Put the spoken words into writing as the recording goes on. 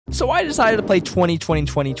So I decided to play 20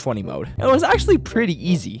 mode. It was actually pretty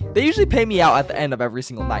easy. They usually pay me out at the end of every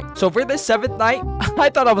single night. So for this 7th night, I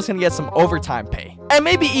thought I was gonna get some overtime pay. And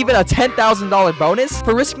maybe even a $10,000 bonus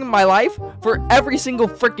for risking my life for every single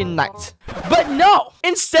freaking night. But no!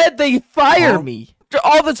 Instead, they fire me.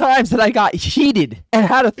 All the times that I got heated and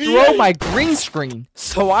had to throw my green screen.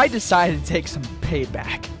 So I decided to take some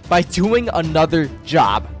payback by doing another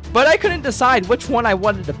job. But I couldn't decide which one I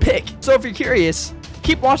wanted to pick. So if you're curious,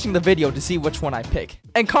 keep watching the video to see which one I pick.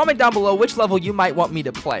 And comment down below which level you might want me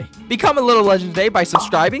to play. Become a little legend today by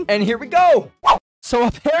subscribing. And here we go. So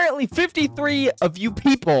apparently 53 of you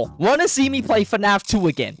people want to see me play FNAF 2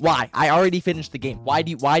 again. Why? I already finished the game. Why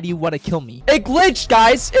do you want to kill me? It glitched,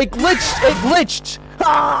 guys. It glitched. It glitched.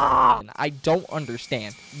 Ah! I don't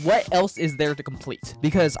understand. What else is there to complete?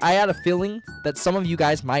 Because I had a feeling that some of you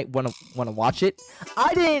guys might want to watch it.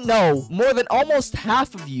 I didn't know more than almost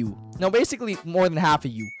half of you. No, basically more than half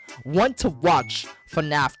of you want to watch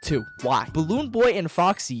FNAF 2. Why? Balloon Boy and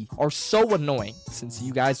Foxy are so annoying. Since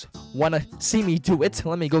you guys want to see me do it,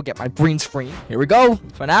 let me go get my green screen. Here we go.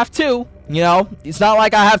 FNAF 2. You know, it's not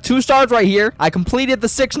like I have 2 stars right here. I completed the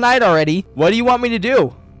 6th night already. What do you want me to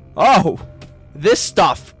do? Oh, this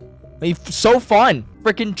stuff. It's so fun.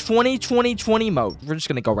 Freaking 20 mode. We're just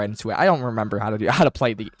gonna go right into it. I don't remember how to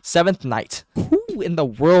play the 7th night. Who in the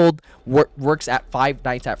world works at 5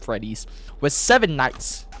 nights at Freddy's with 7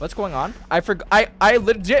 nights? What's going on? I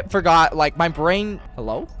legit forgot, like, my brain.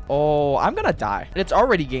 Hello? Oh, I'm gonna die. It's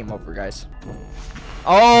already game over, guys.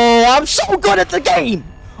 Oh, I'm so good at the game.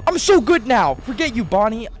 I'm so good now. Forget you,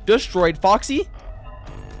 Bonnie. Destroyed Foxy.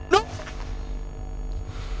 No.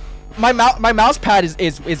 My mouse pad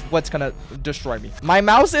is what's gonna destroy me. My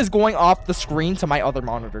mouse is going off the screen to my other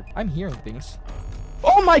monitor. I'm hearing things.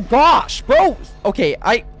 Oh my gosh, bro. Okay,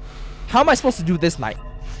 how am I supposed to do this night?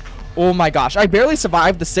 Oh my gosh, I barely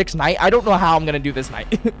survived the 6th night. I don't know how I'm gonna do this night.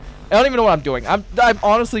 I don't even know what I'm doing. I'm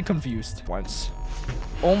honestly confused. Once.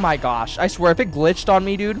 Oh my gosh, I swear if it glitched on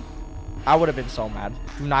me, dude, I would have been so mad.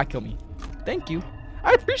 Do not kill me. Thank you.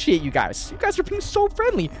 I appreciate you guys. You guys are being so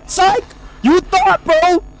friendly. Psych! You thought,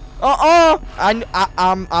 bro!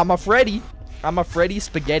 I'm a Freddy. I'm a Freddy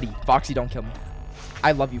spaghetti. Foxy, don't kill me.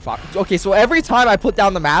 I love you, Foxy. Okay, so every time I put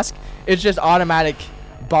down the mask, it's just automatic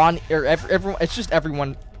bond, or everyone. It's just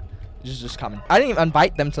everyone is just coming. I didn't even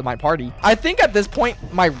invite them to my party. I think at this point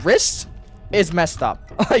my wrist is messed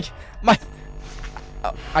up. Like my.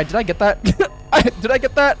 Did I get that? Did I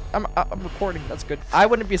get that? I'm recording. That's good. I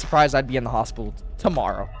wouldn't be surprised I'd be in the hospital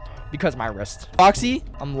tomorrow. Because my wrist. Foxy,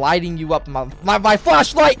 I'm lighting you up. My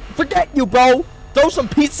flashlight. Forget you, bro. Throw some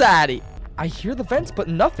pizza at it. I hear the vents, but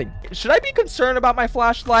nothing. Should I be concerned about my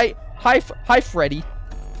flashlight? Hi, Freddy.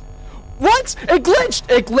 What? It glitched.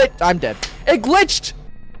 It glitched. I'm dead. It glitched.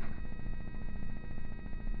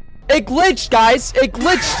 It glitched, guys. It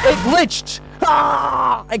glitched. It glitched.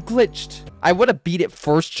 Ah! It glitched. I would have beat it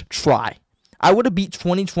first try. I would have beat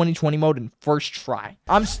 20 mode in first try.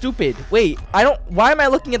 I'm stupid. Wait, why am I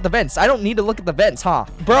looking at the vents? I don't need to look at the vents, huh?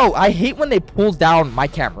 Bro, I hate when they pull down my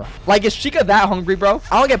camera. Like, is Chica that hungry, bro?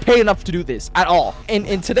 I don't get paid enough to do this at all.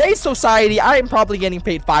 In today's society, I am probably getting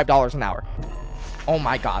paid $5 an hour. Oh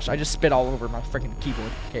my gosh, I just spit all over my freaking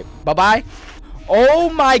keyboard. Okay, bye-bye.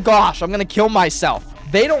 Oh my gosh, I'm gonna kill myself.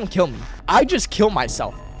 They don't kill me. I just kill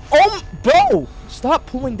myself. Oh, bro, stop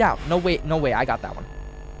pulling down. No way, I got that one.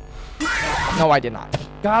 No, I did not.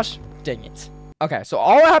 Gosh, dang it. Okay, so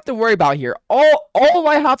all I have to worry about here, all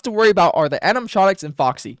I have to worry about are the animatronics and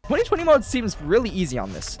Foxy. 20 mode seems really easy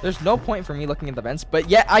on this. There's no point for me looking at the vents, but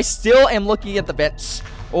yet I still am looking at the vents.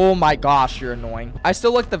 Oh my gosh, you're annoying. I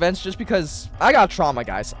still look at the vents just because I got trauma,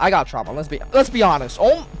 guys. I got trauma. Let's be honest.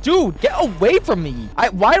 Oh, dude, get away from me.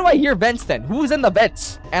 Why do I hear vents then? Who's in the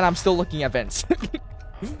vents? And I'm still looking at vents.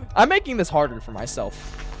 I'm making this harder for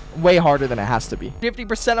myself. Way harder than it has to be.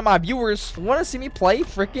 50% of my viewers want to see me play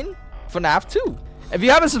freaking FNAF 2. If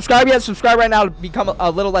you haven't subscribed yet, subscribe right now to become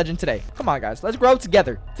a little legend today. Come on, guys. Let's grow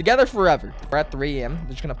together. Together forever. We're at 3 a.m. They're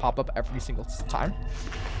just going to pop up every single time.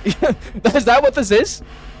 Is that what this is?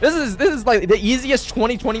 This is like the easiest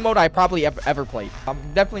 20 mode I probably ever played. I'm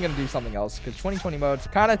definitely going to do something else because 20 mode's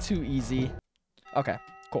kind of too easy. Okay,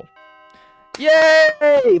 cool.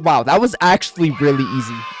 Yay! Wow, that was actually really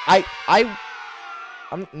easy.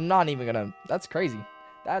 I'm not even gonna. That's crazy.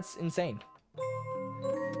 That's insane.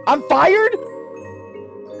 I'm fired?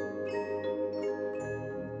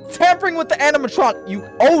 Tampering with the animatronic, you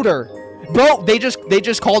odor. Bro, they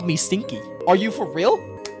just called me stinky. Are you for real?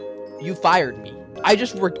 You fired me. I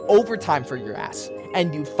just worked overtime for your ass,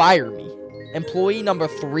 and you fired me. Employee number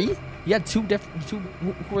 3? You had who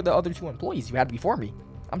were the other 2 employees you had before me?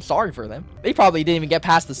 I'm sorry for them. They probably didn't even get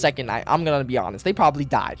past the second night. I'm gonna be honest. They probably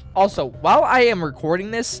died. Also, while I am recording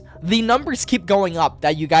this, the numbers keep going up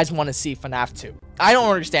that you guys want to see FNAF 2. I don't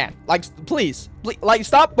understand. Like, please, like,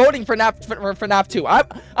 stop voting for FNAF 2.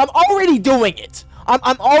 I'm already doing it.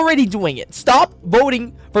 I'm already doing it. Stop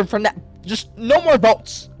voting for FNAF. Just no more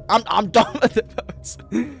votes. I'm done with the votes.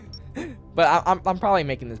 But I'm probably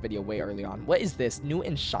making this video way early on. What is this? New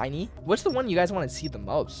and shiny? What's the one you guys want to see the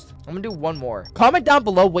most? I'm gonna do one more. Comment down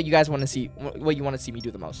below what you guys want to see, what you want to see me do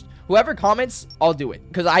the most. Whoever comments, I'll do it.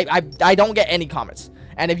 Because I don't get any comments.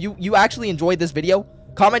 And if you actually enjoyed this video,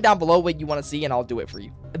 comment down below what you want to see and I'll do it for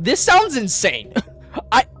you. This sounds insane.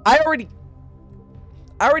 I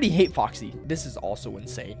already hate Foxy. This is also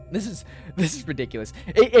insane. This is ridiculous.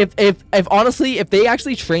 If honestly, if they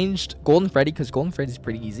actually changed Golden Freddy, because Golden Freddy's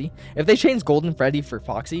pretty easy. If they changed Golden Freddy for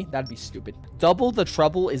Foxy, that'd be stupid. Double the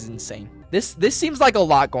trouble is insane. This seems like a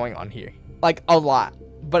lot going on here. Like a lot.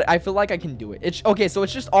 But I feel like I can do it. It's okay, so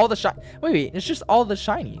it's just all the wait, it's just all the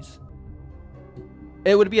shinies.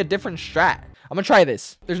 It would be a different strat. I'm gonna try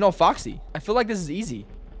this. There's no Foxy. I feel like this is easy.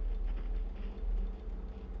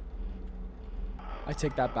 I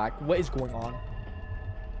take that back. What is going on?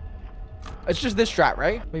 It's just this strat,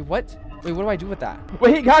 right? Wait, what? Wait, what do I do with that?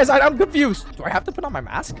 Wait, guys, I'm confused. Do I have to put on my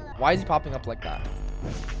mask? Why is he popping up like that?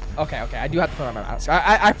 Okay, I do have to put on my mask.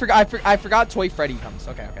 I forgot Toy Freddy comes.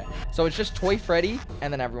 Okay. So it's just Toy Freddy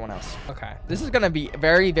and then everyone else. Okay, this is gonna be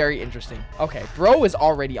very, very interesting. Okay, bro is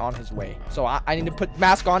already on his way. So I need to put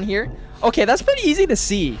mask on here. Okay, that's pretty easy to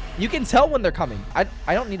see. You can tell when they're coming. I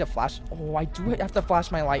don't need a flash. Oh, I do have to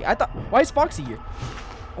flash my light. I thought, why is Foxy here?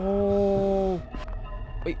 Oh,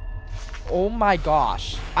 wait. Oh my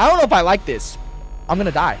gosh. I don't know if I like this. I'm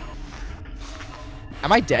gonna die.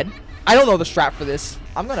 Am I dead? I don't know the strat for this.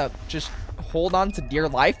 I'm gonna just hold on to dear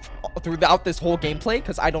life throughout this whole gameplay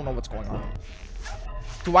because I don't know what's going on.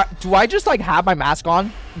 Do I just like have my mask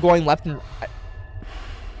on going left and right?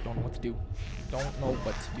 Don't know what to do. Don't know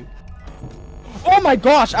what to do. Oh my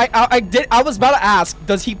gosh, I was about to ask,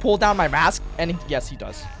 does he pull down my mask? And yes, he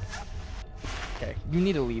does. Okay, you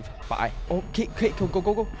need to leave. Bye. Okay,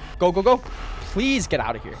 go. Please get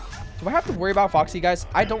out of here. Do I have to worry about Foxy, guys?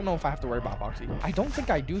 I don't know if I have to worry about Foxy. I don't think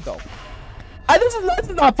I do, though. This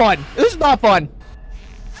is not fun. This is not fun.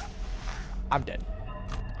 I'm dead.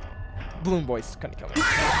 Balloon Boy's gonna kill me.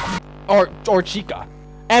 Or Chica.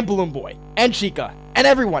 And Balloon Boy. And Chica. And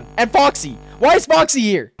everyone. And Foxy. Why is Foxy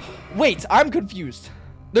here? Wait, I'm confused.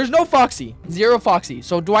 There's no Foxy. Zero Foxy.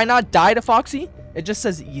 So do I not die to Foxy? It just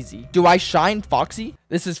says easy. Do I shine Foxy?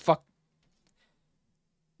 This is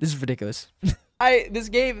ridiculous. This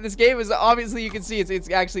game is obviously, you can see it's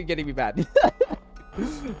actually getting me bad.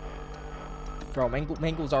 Bro,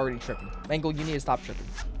 Mango's already tripping. Mango, you need to stop tripping.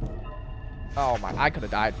 Oh my, I could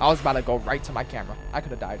have died. I was about to go right to my camera. I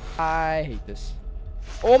could have died. I hate this.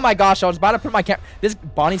 Oh my gosh, I was about to put my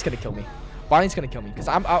Bonnie's gonna kill me. Bonnie's gonna kill me because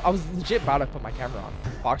I was legit about to put my camera on.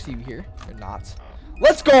 Foxy, you here? You're not.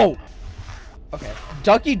 Let's go. Okay,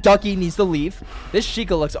 Ducky needs to leave. This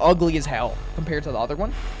Chica looks ugly as hell compared to the other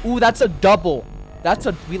one. Ooh, that's a double.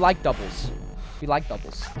 We like doubles. We like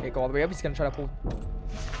doubles. Okay, go all the way up. He's gonna try to pull.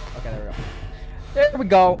 Okay, there we go. There we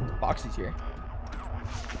go. Foxy's here.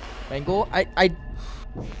 Mangle,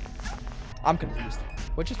 I'm confused.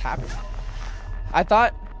 What just happened? I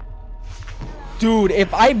thought, dude,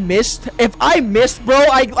 if I missed, bro,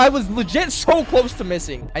 I was legit so close to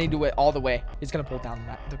missing. I need to do it all the way. He's gonna pull down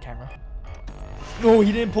the camera. No,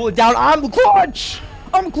 he didn't pull it down. I'm clutch.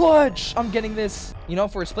 I'm getting this. You know,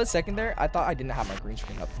 for a split second there, I thought I didn't have my green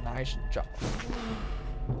screen up. Nice job.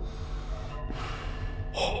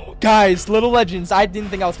 Guys, Little Legends, I didn't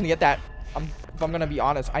think I was gonna get that. If I'm gonna be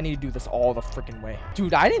honest, I need to do this all the freaking way.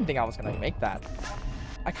 Dude, I didn't think I was gonna make that.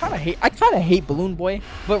 I kind of hate Balloon Boy,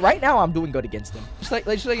 but right now I'm doing good against him. Just like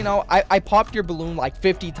you know, I popped your balloon like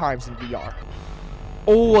 50 times in VR.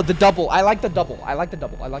 Oh, the double. I like the double.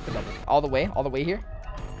 All the way here.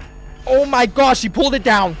 Oh my gosh, he pulled it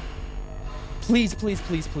down. Please. Wait,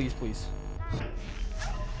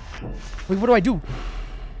 what do I do?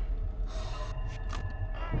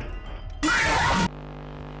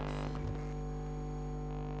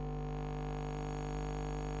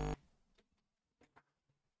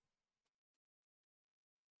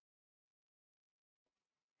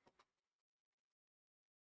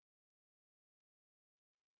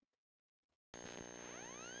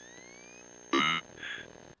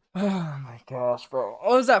 Oh my gosh, bro. I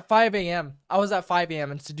was at 5 a.m.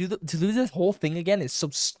 And to do this whole thing again is so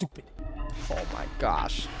stupid. Oh my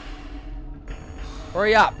gosh.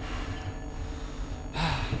 Hurry up.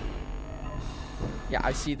 Yeah,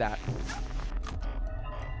 I see that.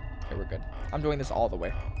 Okay, we're good. I'm doing this all the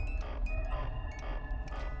way.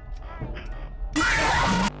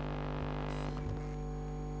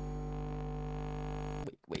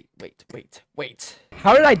 Wait.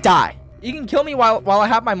 How did I die? You can kill me while I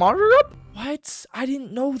have my monitor up? What? I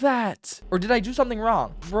didn't know that. Or did I do something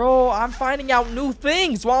wrong? Bro, I'm finding out new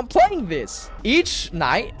things while I'm playing this. Each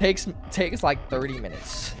night takes like 30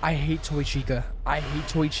 minutes. I hate Toy Chica. I hate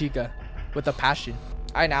Toy Chica with a passion.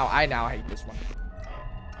 I now hate this one.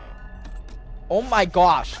 Oh my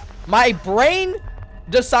gosh. My brain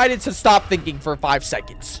decided to stop thinking for 5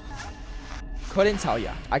 seconds. Couldn't tell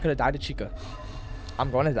ya. I could have died to Chica. I'm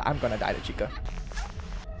gonna die to Chica.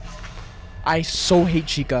 I so hate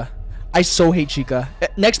Chica. I so hate Chica.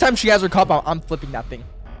 Next time she has her cup, I'm flipping that thing.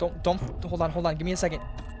 Don't hold on. Give me a second.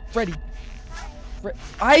 Freddy.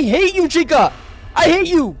 I hate you, Chica. I hate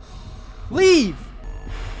you. Leave.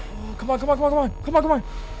 Oh, come on. I don't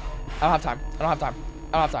have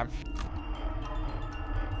time.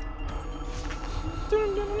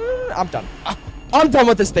 I'm done. I'm done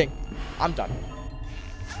with this thing. I'm done.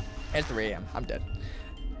 It's 3 a.m. I'm dead.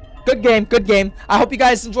 Good game. I hope you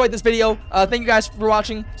guys enjoyed this video. Thank you guys for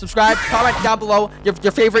watching. Subscribe, comment down below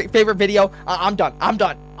your favorite video. I'm done. I'm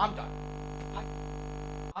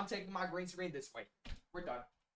taking my green screen this way. We're done.